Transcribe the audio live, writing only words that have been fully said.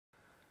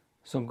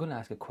So I'm going to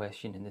ask a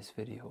question in this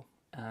video,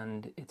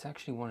 and it's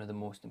actually one of the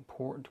most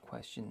important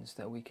questions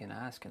that we can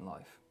ask in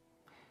life.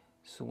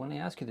 So when I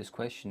ask you this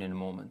question in a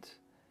moment,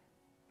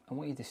 I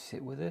want you to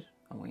sit with it.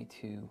 I want you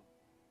to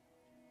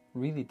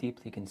really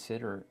deeply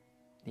consider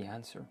the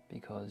answer,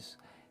 because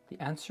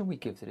the answer we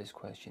give to this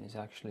question is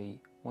actually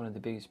one of the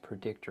biggest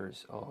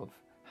predictors of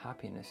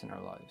happiness in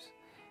our lives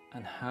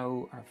and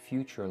how our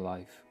future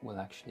life will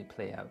actually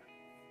play out.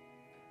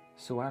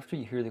 So after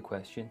you hear the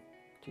question,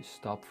 just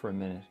stop for a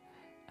minute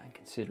and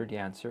consider the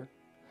answer.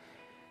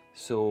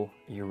 So,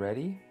 are you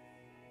ready?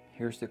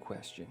 Here's the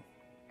question.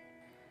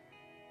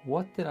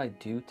 What did I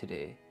do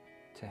today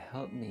to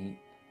help me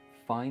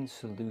find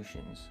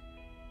solutions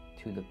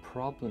to the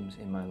problems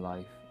in my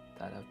life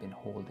that have been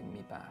holding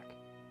me back?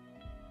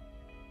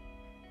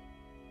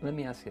 Let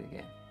me ask it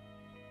again.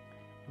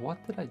 What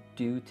did I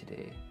do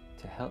today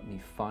to help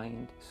me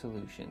find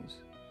solutions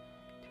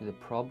to the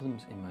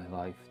problems in my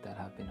life that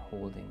have been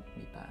holding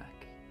me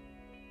back?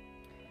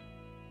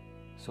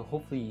 So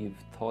hopefully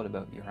you've thought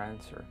about your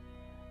answer,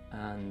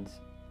 and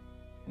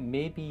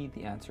maybe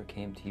the answer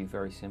came to you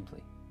very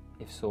simply.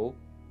 If so,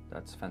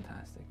 that's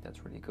fantastic,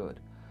 that's really good.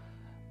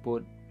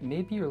 But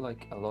maybe you're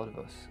like a lot of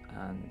us,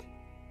 and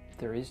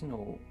there is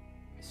no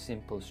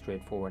simple,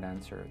 straightforward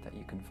answer that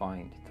you can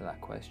find to that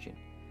question.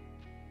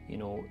 You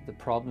know, the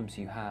problems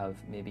you have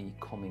may be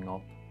coming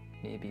up,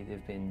 maybe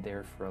they've been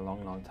there for a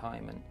long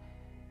time, and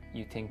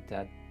you think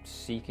that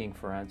seeking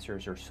for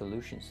answers or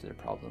solutions to the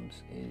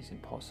problems is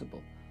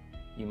impossible.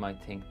 You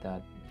might think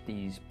that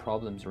these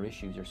problems or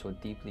issues are so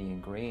deeply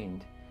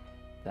ingrained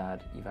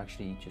that you've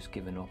actually just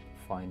given up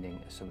finding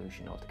a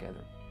solution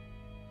altogether.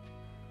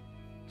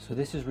 So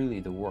this is really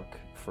the work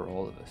for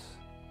all of us.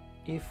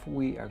 If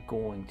we are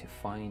going to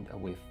find a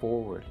way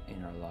forward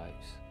in our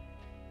lives,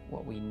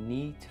 what we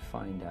need to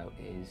find out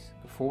is,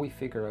 before we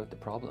figure out the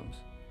problems,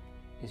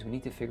 is we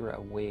need to figure out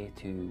a way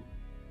to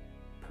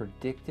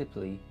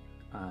predictably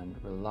and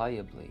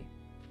reliably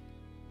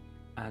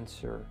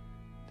answer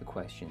the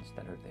questions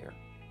that are there.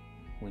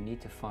 We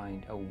need to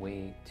find a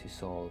way to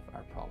solve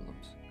our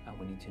problems, and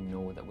we need to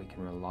know that we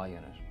can rely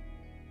on it.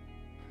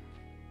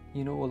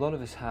 You know, a lot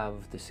of us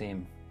have the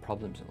same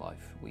problems in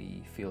life.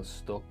 We feel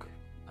stuck,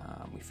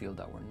 we feel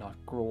that we're not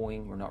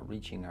growing, we're not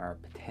reaching our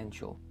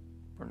potential,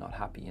 we're not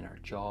happy in our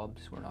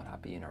jobs, we're not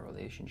happy in our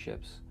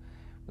relationships.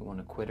 We want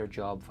to quit our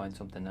job, find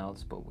something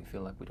else, but we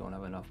feel like we don't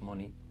have enough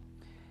money.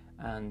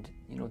 And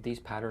you know, these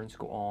patterns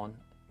go on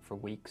for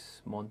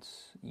weeks,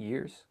 months,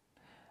 years.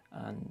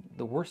 And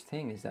the worst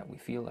thing is that we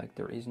feel like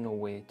there is no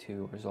way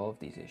to resolve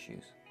these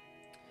issues.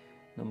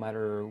 No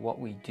matter what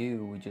we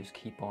do, we just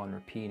keep on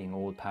repeating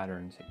old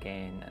patterns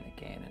again and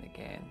again and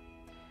again.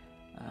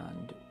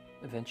 And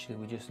eventually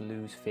we just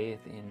lose faith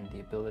in the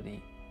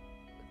ability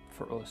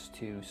for us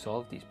to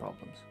solve these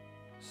problems.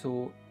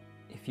 So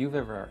if you've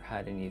ever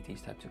had any of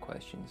these types of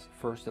questions,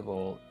 first of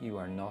all, you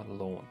are not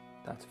alone.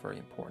 That's very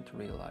important to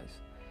realize.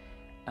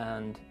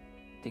 And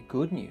the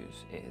good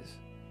news is,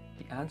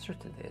 the answer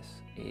to this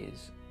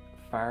is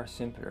far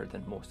simpler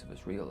than most of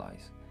us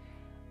realize.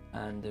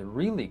 And the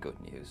really good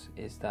news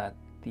is that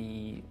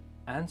the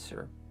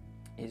answer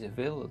is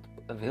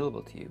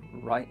available to you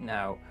right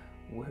now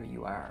where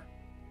you are.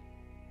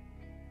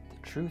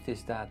 The truth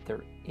is that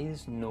there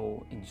is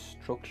no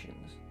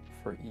instructions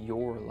for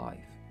your life.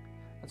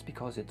 That's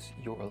because it's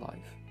your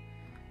life.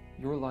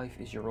 Your life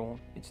is your own.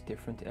 It's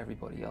different to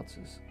everybody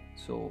else's.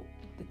 So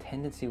the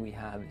tendency we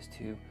have is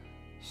to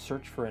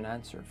search for an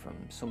answer from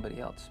somebody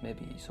else,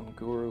 maybe some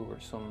guru or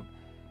some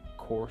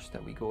course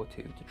that we go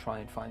to try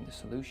and find the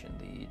solution,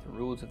 the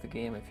rules of the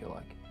game, if you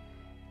like.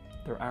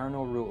 There are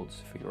no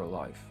rules for your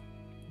life.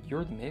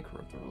 You're the maker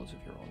of the rules of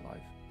your own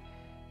life.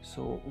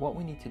 So what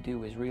we need to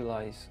do is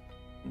realize,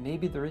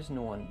 maybe there is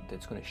no one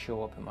that's going to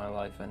show up in my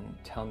life and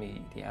tell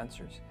me the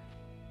answers.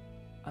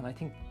 And I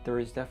think there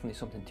is definitely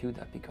something to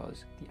that,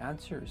 because the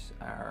answers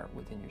are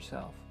within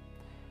yourself.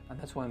 And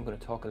that's why I'm going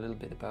to talk a little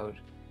bit about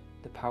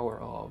the power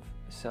of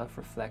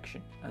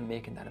self-reflection and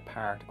making that a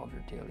part of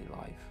your daily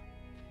life.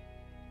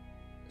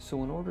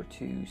 So in order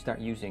to start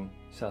using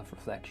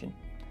self-reflection,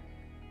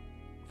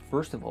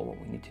 first of all,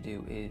 what we need to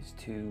do is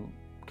to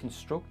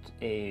construct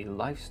a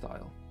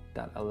lifestyle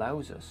that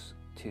allows us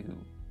to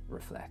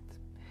reflect.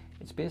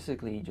 It's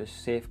basically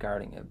just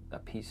safeguarding a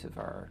piece of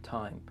our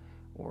time,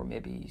 or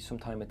maybe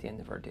sometime at the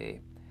end of our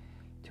day,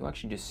 to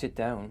actually just sit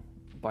down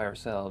by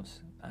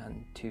ourselves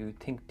and to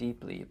think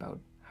deeply about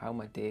how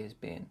my day has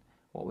been,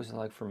 what was it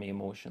like for me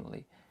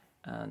emotionally,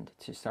 and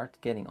to start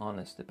getting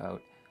honest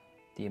about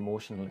the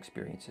emotional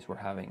experiences we're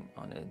having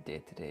on a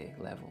day-to-day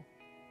level.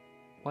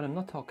 What I'm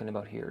not talking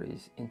about here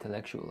is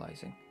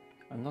intellectualizing.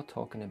 I'm not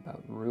talking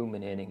about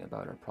ruminating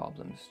about our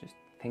problems, just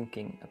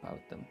thinking about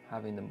them,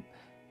 having them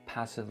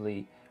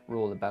passively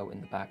roll about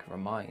in the back of our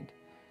mind.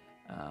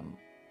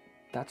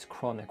 That's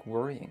chronic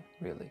worrying,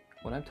 really.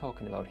 What I'm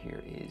talking about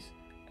here is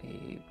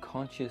a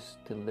conscious,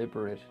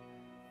 deliberate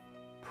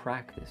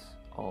practice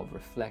of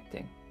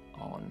reflecting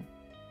on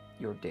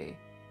your day.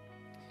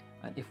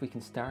 And if we can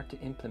start to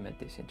implement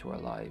this into our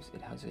lives,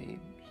 it has a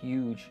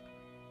huge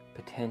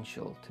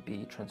potential to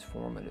be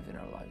transformative in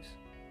our lives.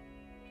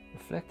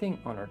 Reflecting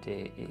on our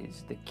day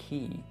is the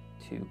key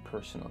to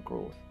personal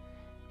growth.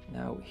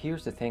 Now,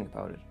 here's the thing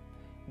about it.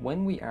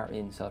 When we are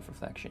in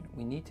self-reflection,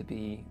 we need to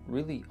be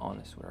really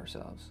honest with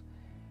ourselves.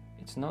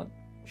 It's not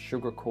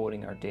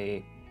sugarcoating our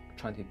day,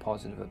 trying to be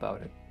positive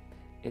about it.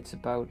 It's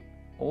about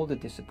all the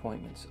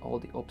disappointments, all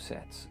the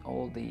upsets,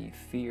 all the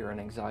fear and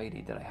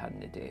anxiety that I had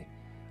in the day,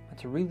 and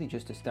to really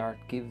just to start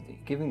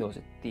giving those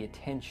the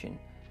attention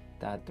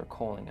that they're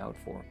calling out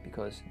for,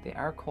 because they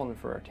are calling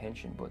for our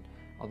attention, but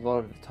a lot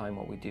of the time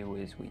what we do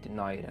is we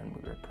deny it and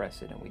we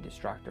repress it and we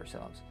distract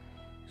ourselves.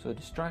 So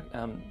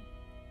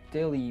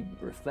daily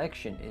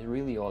reflection is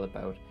really all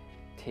about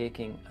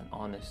taking an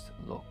honest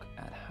look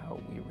at how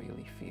we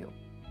really feel.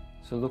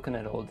 So looking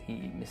at all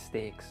the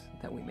mistakes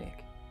that we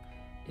make.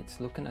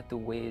 It's looking at the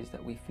ways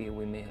that we feel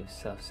we may have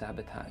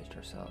self-sabotaged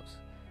ourselves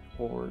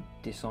or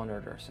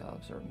dishonored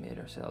ourselves or made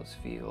ourselves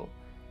feel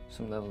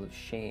some level of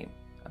shame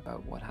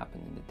about what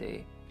happened in the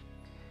day.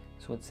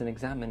 So it's an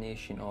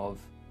examination of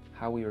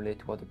how we relate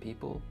to other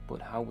people,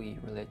 but how we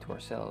relate to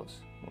ourselves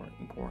more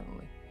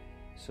importantly.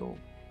 So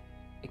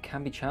it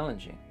can be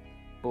challenging,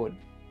 but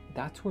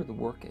that's where the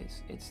work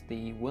is. It's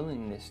the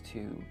willingness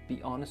to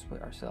be honest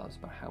with ourselves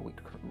about how we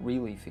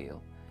really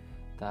feel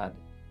that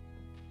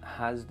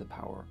has the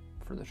power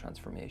for the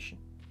transformation.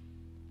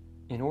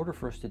 In order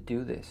for us to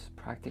do this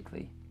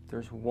practically,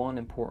 there's one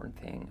important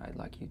thing I'd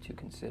like you to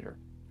consider.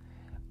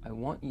 I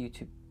want you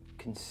to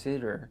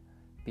consider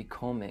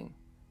becoming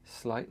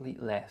slightly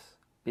less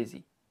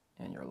busy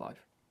in your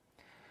life.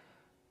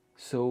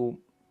 So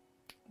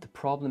the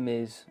problem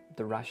is,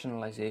 the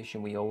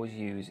rationalization we always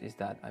use is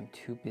that I'm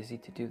too busy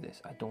to do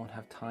this. I don't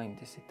have time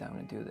to sit down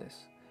and do this.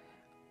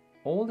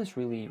 All this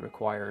really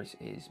requires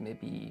is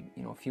maybe,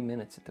 a few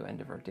minutes at the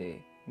end of our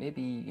day,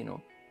 maybe,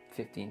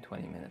 15,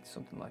 20 minutes,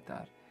 something like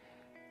that,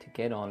 to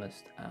get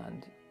honest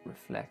and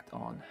reflect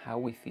on how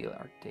we feel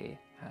our day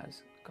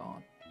has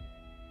gone.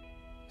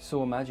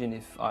 So imagine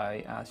if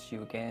I asked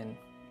you again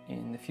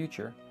in the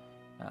future,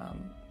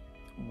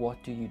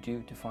 what do you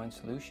do to find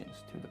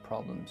solutions to the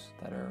problems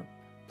that are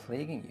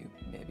plaguing you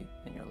maybe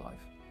in your life?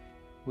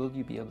 Will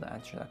you be able to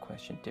answer that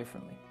question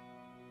differently?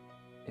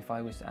 If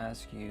I was to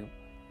ask you,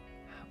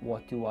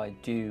 what do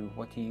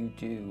you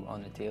do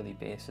on a daily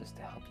basis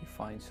to help you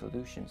find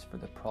solutions for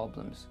the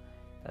problems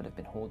that have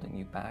been holding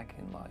you back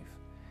in life?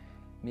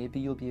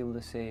 Maybe you'll be able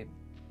to say,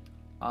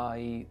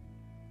 I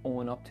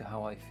own up to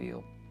how I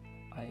feel.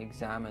 I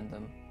examine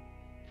them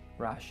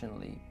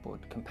rationally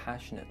but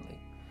compassionately.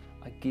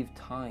 I give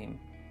time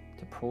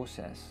to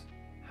process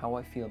how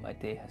I feel my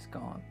day has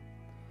gone.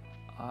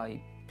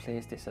 I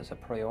place this as a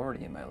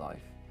priority in my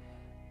life,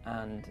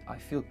 and I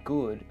feel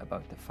good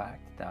about the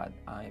fact that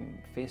I'm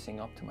facing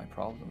up to my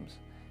problems.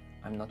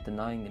 I'm not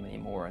denying them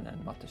anymore, and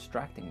I'm not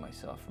distracting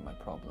myself from my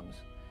problems.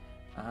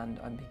 And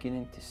I'm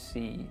beginning to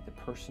see the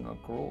personal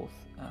growth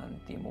and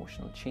the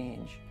emotional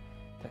change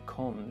that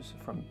comes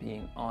from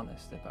being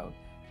honest about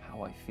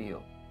how I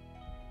feel.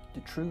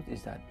 The truth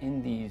is that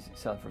in these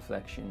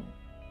self-reflection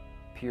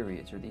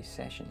periods, or these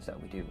sessions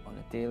that we do on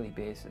a daily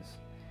basis,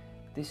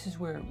 this is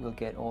where we'll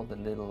get all the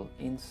little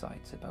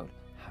insights about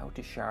how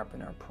to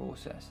sharpen our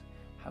process,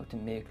 how to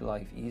make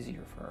life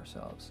easier for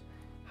ourselves,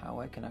 how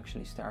I can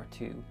actually start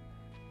to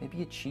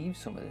maybe achieve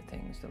some of the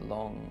things, the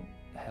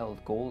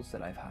long-held goals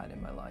that I've had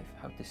in my life,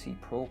 how to see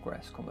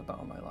progress come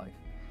about in my life,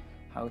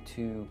 how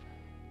to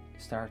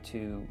start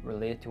to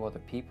relate to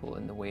other people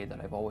in the way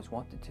that I've always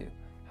wanted to,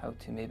 how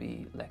to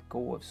maybe let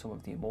go of some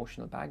of the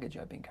emotional baggage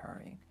I've been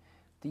carrying.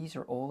 These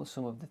are all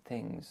some of the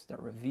things that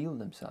reveal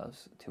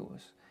themselves to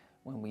us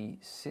when we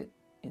sit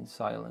in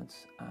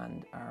silence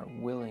and are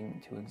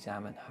willing to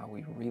examine how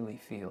we really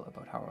feel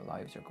about how our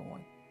lives are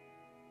going.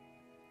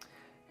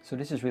 So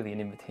this is really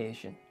an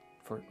invitation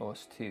for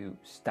us to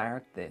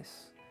start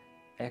this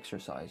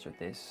exercise or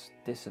this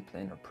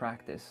discipline or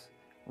practice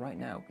right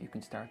now. You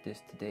can start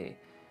this today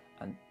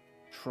and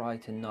try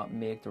to not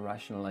make the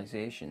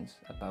rationalizations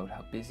about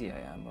how busy I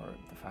am or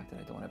the fact that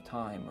I don't have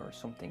time or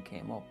something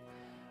came up.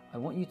 I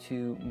want you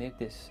to make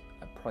this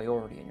a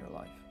priority in your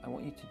life. I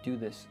want you to do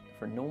this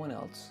for no one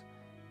else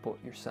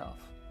but yourself.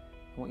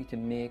 I want you to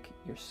make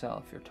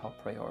yourself your top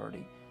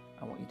priority.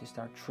 I want you to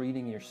start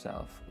treating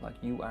yourself like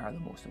you are the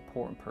most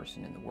important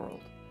person in the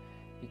world,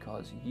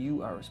 because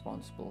you are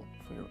responsible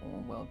for your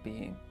own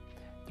well-being.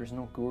 There's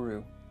no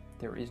guru,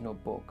 there is no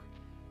book.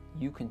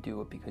 You can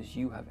do it because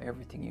you have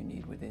everything you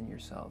need within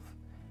yourself,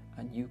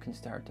 and you can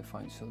start to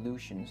find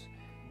solutions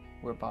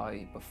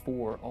whereby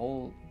before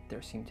all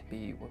there seemed to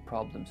be were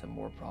problems and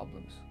more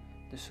problems.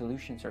 The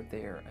solutions are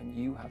there, and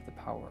you have the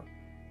power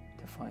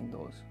to find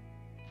those.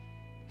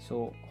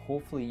 So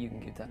hopefully you can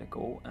give that a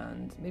go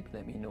and maybe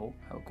let me know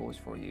how it goes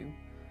for you.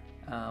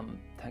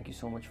 Thank you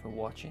so much for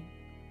watching.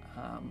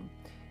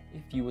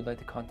 If you would like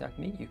to contact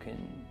me, you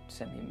can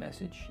send me a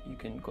message. You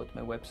can go to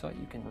my website.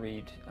 You can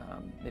read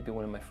maybe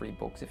one of my free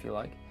books if you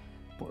like.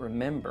 But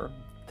remember,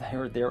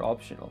 they're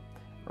optional,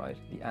 right?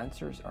 The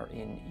answers are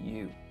in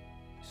you.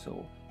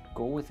 So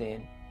go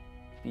within,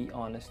 Be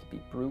honest,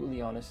 be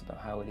brutally honest about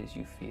how it is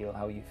you feel,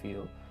 how you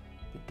feel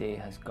the day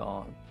has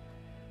gone.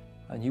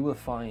 And you will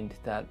find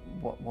that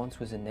what once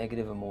was a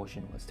negative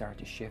emotion will start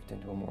to shift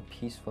into a more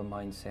peaceful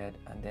mindset,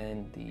 and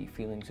then the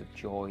feelings of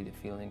joy, the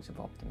feelings of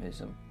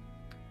optimism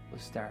will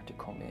start to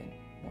come in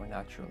more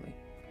naturally.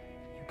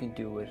 You can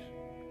do it.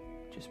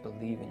 Just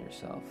believe in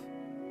yourself.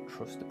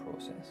 Trust the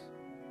process.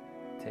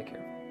 Take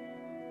care.